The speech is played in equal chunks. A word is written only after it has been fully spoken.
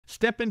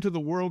Step into the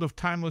world of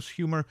timeless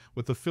humor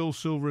with the Phil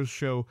Silvers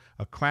Show,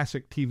 a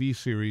classic TV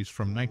series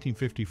from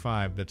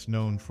 1955 that's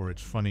known for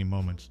its funny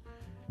moments.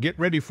 Get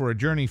ready for a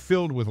journey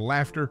filled with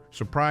laughter,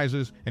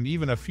 surprises, and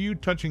even a few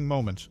touching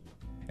moments.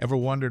 Ever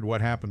wondered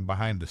what happened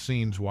behind the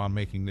scenes while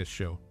making this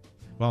show?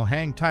 Well,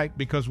 hang tight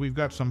because we've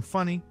got some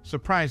funny,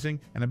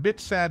 surprising, and a bit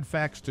sad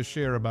facts to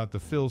share about the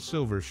Phil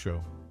Silvers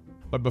Show.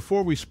 But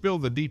before we spill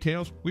the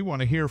details, we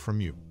want to hear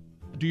from you.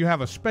 Do you have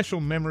a special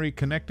memory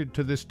connected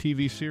to this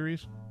TV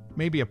series?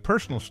 Maybe a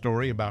personal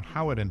story about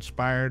how it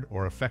inspired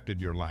or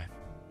affected your life.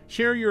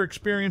 Share your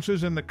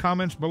experiences in the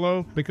comments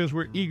below because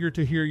we're eager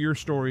to hear your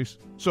stories.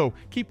 So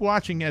keep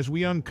watching as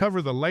we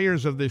uncover the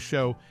layers of this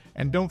show,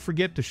 and don't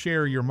forget to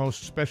share your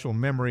most special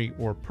memory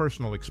or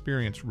personal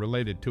experience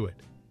related to it.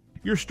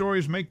 Your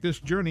stories make this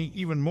journey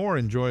even more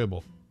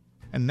enjoyable.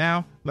 And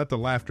now, let the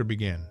laughter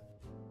begin.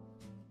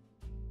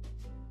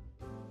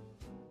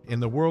 In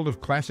the world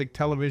of classic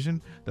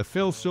television, the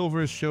Phil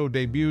Silvers Show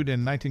debuted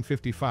in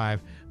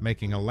 1955,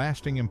 making a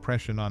lasting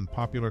impression on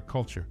popular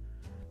culture.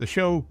 The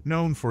show,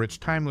 known for its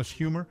timeless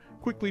humor,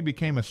 quickly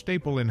became a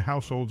staple in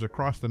households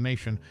across the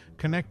nation,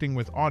 connecting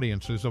with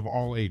audiences of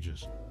all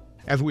ages.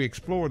 As we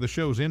explore the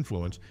show's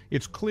influence,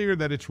 it's clear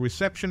that its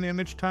reception in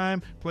its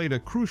time played a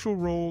crucial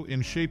role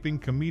in shaping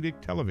comedic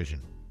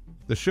television.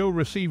 The show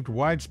received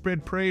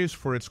widespread praise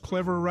for its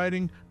clever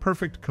writing,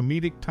 perfect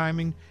comedic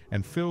timing,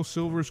 and Phil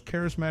Silvers'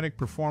 charismatic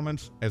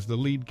performance as the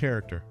lead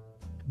character.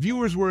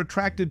 Viewers were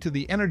attracted to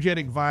the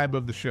energetic vibe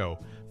of the show,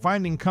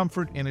 finding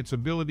comfort in its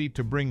ability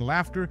to bring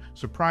laughter,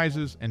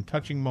 surprises, and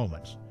touching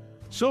moments.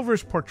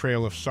 Silvers'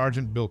 portrayal of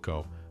Sergeant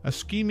Bilko, a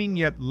scheming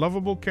yet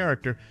lovable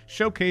character,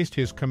 showcased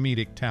his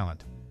comedic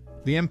talent.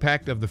 The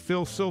impact of the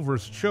Phil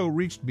Silvers Show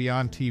reached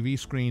beyond TV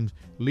screens,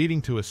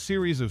 leading to a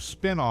series of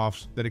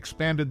spin-offs that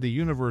expanded the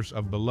universe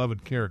of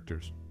beloved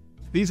characters.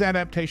 These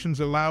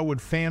adaptations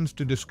allowed fans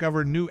to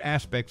discover new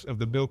aspects of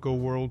the Bilko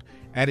world,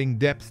 adding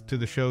depth to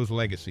the show's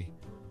legacy.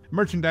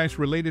 Merchandise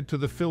related to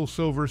the Phil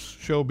Silvers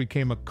Show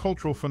became a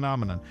cultural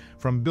phenomenon,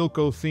 from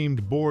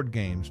Bilko-themed board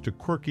games to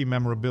quirky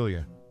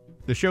memorabilia.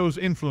 The show's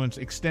influence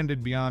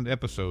extended beyond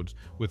episodes,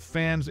 with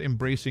fans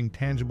embracing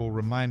tangible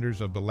reminders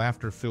of the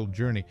laughter-filled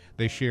journey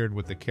they shared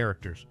with the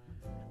characters.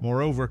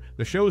 Moreover,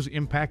 the show's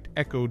impact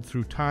echoed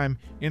through time,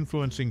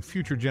 influencing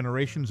future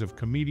generations of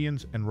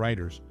comedians and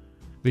writers.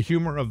 The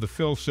humor of the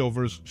Phil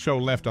Silvers Show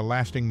left a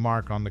lasting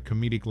mark on the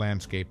comedic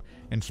landscape,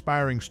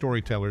 inspiring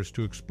storytellers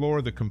to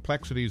explore the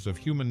complexities of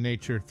human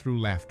nature through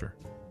laughter.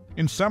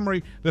 In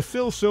summary, the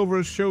Phil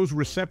Silvers Show's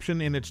reception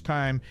in its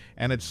time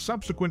and its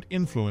subsequent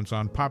influence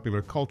on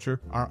popular culture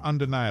are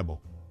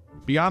undeniable.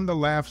 Beyond the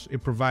laughs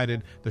it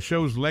provided, the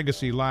show's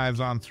legacy lives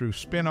on through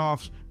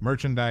spin-offs,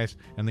 merchandise,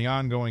 and the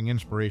ongoing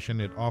inspiration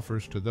it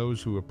offers to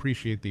those who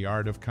appreciate the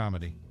art of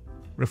comedy.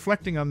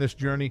 Reflecting on this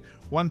journey,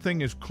 one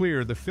thing is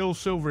clear: the Phil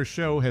Silvers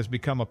Show has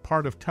become a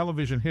part of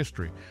television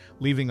history,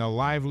 leaving a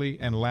lively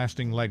and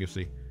lasting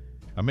legacy.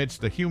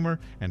 Amidst the humor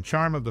and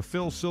charm of the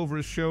Phil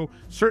Silvers Show,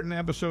 certain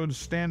episodes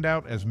stand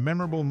out as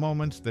memorable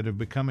moments that have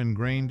become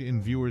ingrained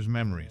in viewers'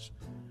 memories.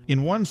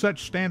 In one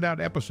such standout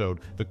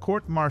episode, the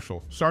court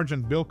marshal,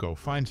 Sergeant Bilko,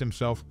 finds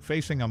himself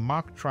facing a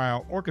mock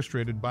trial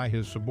orchestrated by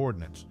his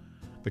subordinates.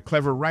 The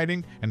clever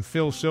writing and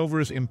Phil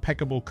Silvers'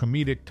 impeccable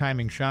comedic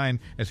timing shine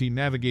as he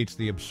navigates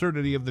the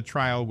absurdity of the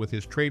trial with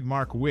his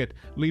trademark wit,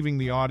 leaving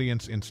the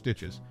audience in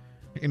stitches.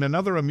 In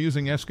another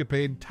amusing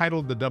escapade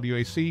titled The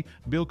WAC,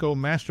 Bilko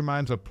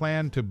masterminds a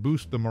plan to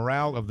boost the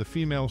morale of the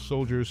female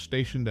soldiers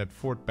stationed at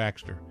Fort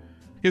Baxter.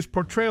 His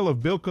portrayal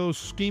of Bilko's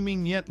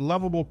scheming yet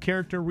lovable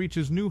character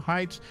reaches new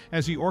heights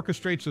as he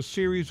orchestrates a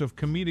series of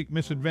comedic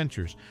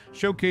misadventures,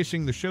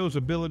 showcasing the show's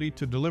ability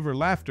to deliver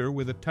laughter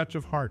with a touch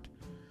of heart.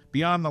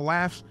 Beyond the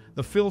laughs,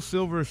 the Phil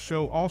Silvers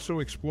Show also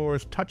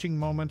explores touching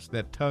moments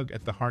that tug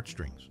at the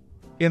heartstrings.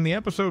 In the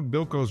episode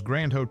Bilko's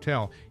Grand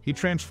Hotel, he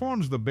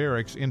transforms the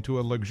barracks into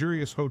a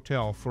luxurious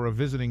hotel for a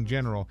visiting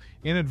general,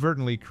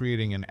 inadvertently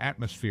creating an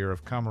atmosphere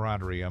of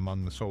camaraderie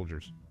among the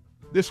soldiers.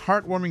 This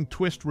heartwarming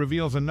twist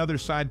reveals another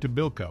side to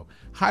Bilko,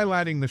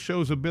 highlighting the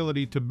show's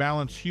ability to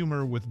balance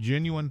humor with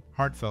genuine,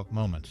 heartfelt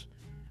moments.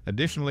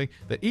 Additionally,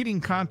 the eating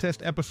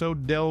contest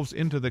episode delves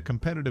into the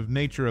competitive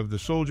nature of the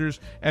soldiers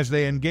as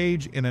they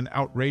engage in an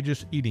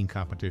outrageous eating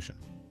competition.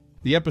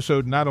 The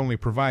episode not only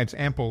provides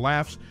ample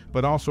laughs,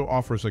 but also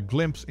offers a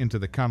glimpse into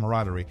the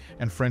camaraderie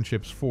and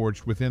friendships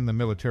forged within the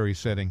military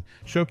setting,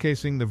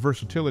 showcasing the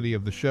versatility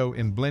of the show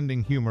in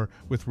blending humor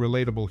with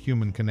relatable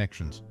human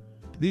connections.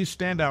 These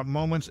standout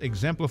moments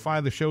exemplify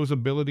the show's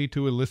ability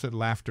to elicit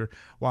laughter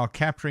while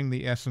capturing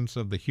the essence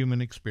of the human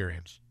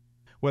experience.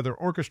 Whether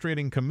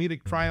orchestrating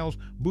comedic trials,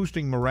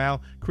 boosting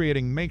morale,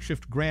 creating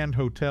makeshift grand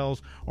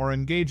hotels, or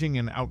engaging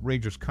in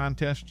outrageous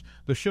contests,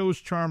 the show's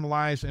charm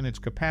lies in its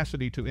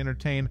capacity to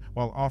entertain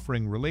while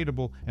offering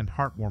relatable and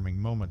heartwarming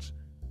moments.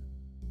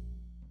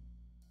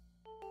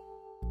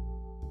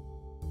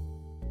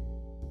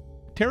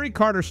 Terry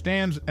Carter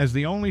stands as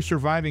the only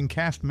surviving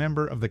cast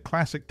member of the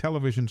classic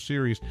television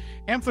series,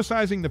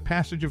 emphasizing the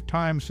passage of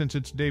time since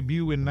its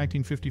debut in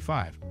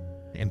 1955.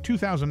 In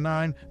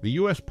 2009, the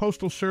U.S.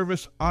 Postal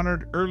Service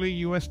honored early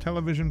U.S.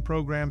 television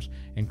programs,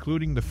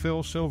 including The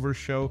Phil Silvers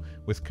Show,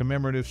 with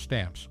commemorative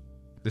stamps.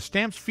 The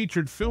stamps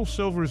featured Phil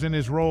Silvers in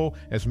his role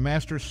as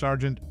Master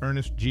Sergeant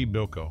Ernest G.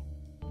 Bilko.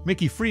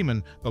 Mickey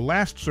Freeman, the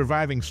last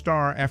surviving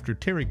star after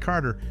Terry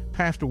Carter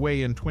passed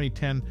away in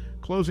 2010,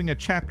 closing a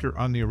chapter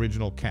on the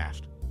original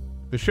cast.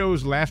 The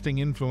show's lasting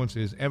influence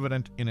is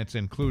evident in its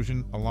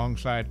inclusion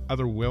alongside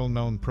other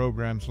well-known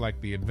programs like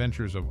The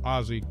Adventures of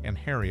Ozzie and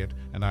Harriet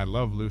and I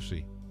Love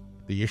Lucy.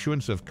 The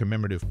issuance of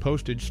commemorative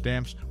postage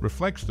stamps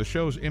reflects the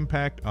show's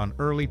impact on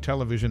early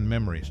television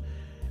memories.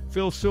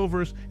 Phil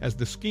Silvers, as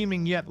the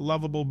scheming yet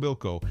lovable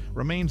Bilko,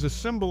 remains a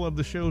symbol of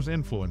the show's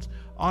influence,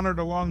 honored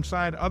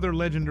alongside other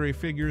legendary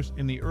figures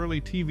in the early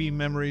TV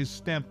memories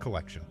stamp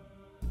collection.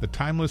 The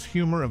timeless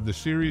humor of the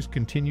series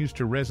continues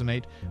to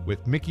resonate,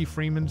 with Mickey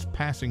Freeman's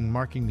passing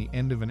marking the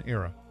end of an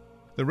era.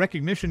 The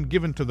recognition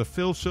given to the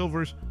Phil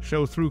Silvers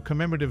Show through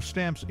commemorative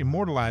stamps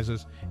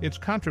immortalizes its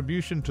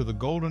contribution to the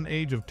golden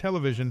age of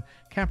television,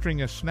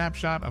 capturing a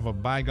snapshot of a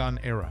bygone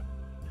era.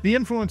 The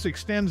influence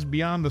extends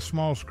beyond the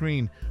small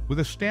screen, with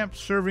a stamp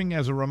serving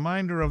as a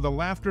reminder of the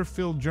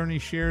laughter-filled journey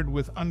shared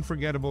with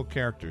unforgettable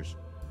characters.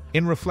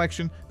 In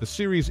reflection, the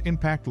series'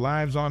 impact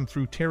lives on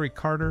through Terry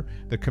Carter,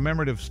 the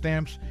commemorative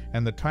stamps,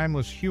 and the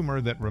timeless humor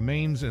that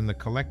remains in the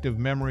collective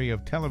memory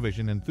of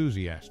television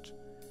enthusiasts.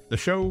 The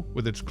show,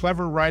 with its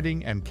clever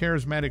writing and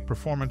charismatic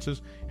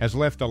performances, has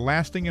left a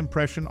lasting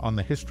impression on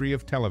the history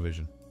of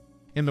television.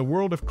 In the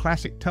world of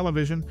classic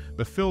television,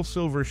 The Phil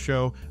Silvers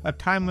Show, a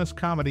timeless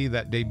comedy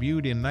that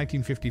debuted in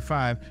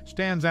 1955,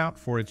 stands out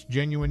for its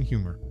genuine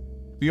humor.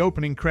 The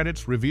opening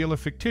credits reveal a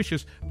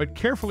fictitious but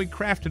carefully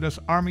crafted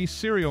Army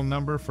serial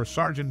number for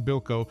Sergeant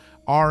Bilko,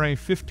 RA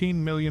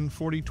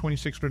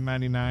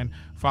 15,040,2699,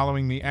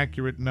 following the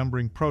accurate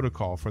numbering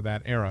protocol for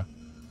that era.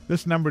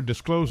 This number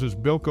discloses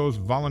Bilko's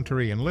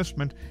voluntary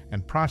enlistment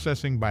and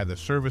processing by the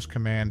Service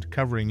Command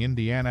covering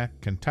Indiana,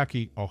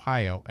 Kentucky,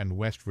 Ohio, and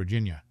West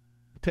Virginia.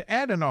 To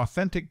add an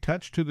authentic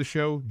touch to the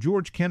show,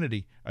 George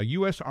Kennedy, a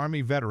U.S.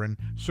 Army veteran,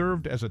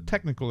 served as a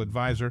technical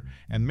advisor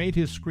and made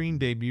his screen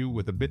debut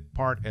with a bit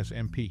part as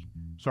MP,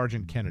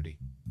 Sergeant Kennedy.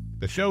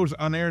 The show's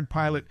unaired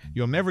pilot,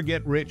 You'll Never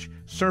Get Rich,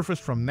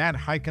 surfaced from Nat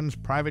Hiken's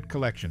private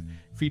collection,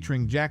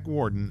 featuring Jack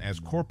Warden as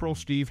Corporal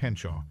Steve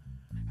Henshaw.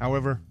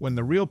 However, when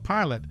the real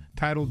pilot,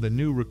 titled The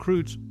New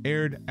Recruits,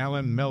 aired,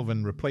 Allan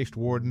Melvin replaced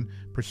Warden,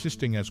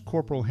 persisting as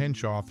Corporal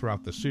Henshaw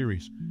throughout the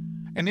series.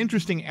 An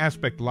interesting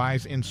aspect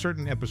lies in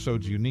certain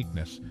episodes'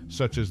 uniqueness,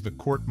 such as the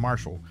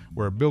court-martial,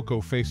 where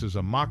Bilko faces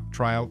a mock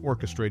trial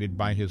orchestrated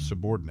by his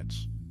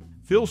subordinates.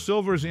 Phil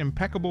Silvers'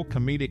 impeccable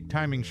comedic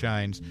timing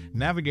shines,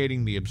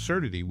 navigating the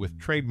absurdity with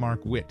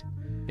trademark wit.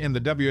 In the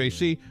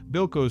WAC,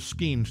 Bilko's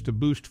schemes to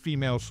boost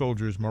female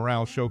soldiers'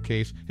 morale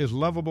showcase his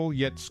lovable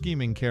yet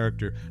scheming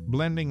character,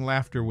 blending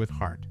laughter with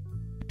heart.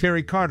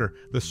 Terry Carter,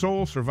 the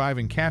sole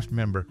surviving cast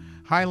member,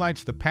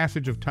 highlights the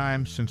passage of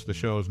time since the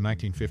show's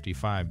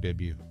 1955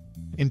 debut.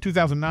 In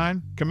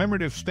 2009,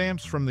 commemorative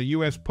stamps from the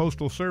U.S.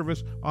 Postal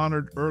Service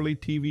honored early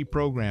TV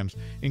programs,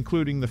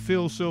 including The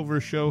Phil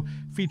Silvers Show,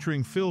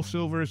 featuring Phil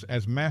Silvers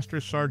as Master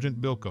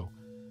Sergeant Bilko.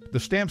 The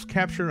stamps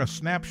capture a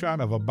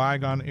snapshot of a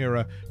bygone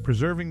era,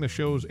 preserving the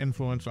show's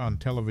influence on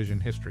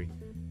television history.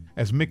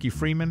 As Mickey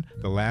Freeman,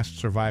 the last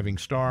surviving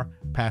star,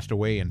 passed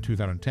away in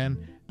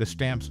 2010, the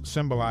stamps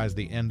symbolize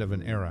the end of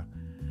an era.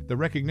 The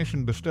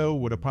recognition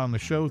bestowed upon the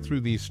show through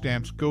these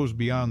stamps goes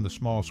beyond the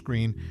small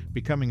screen,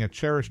 becoming a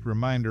cherished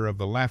reminder of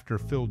the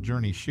laughter-filled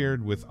journey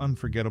shared with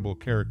unforgettable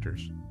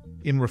characters.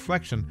 In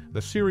reflection,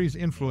 the series'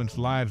 influence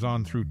lives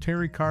on through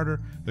Terry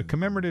Carter, the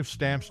commemorative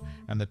stamps,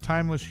 and the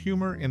timeless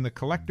humor in the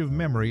collective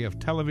memory of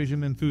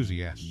television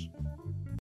enthusiasts.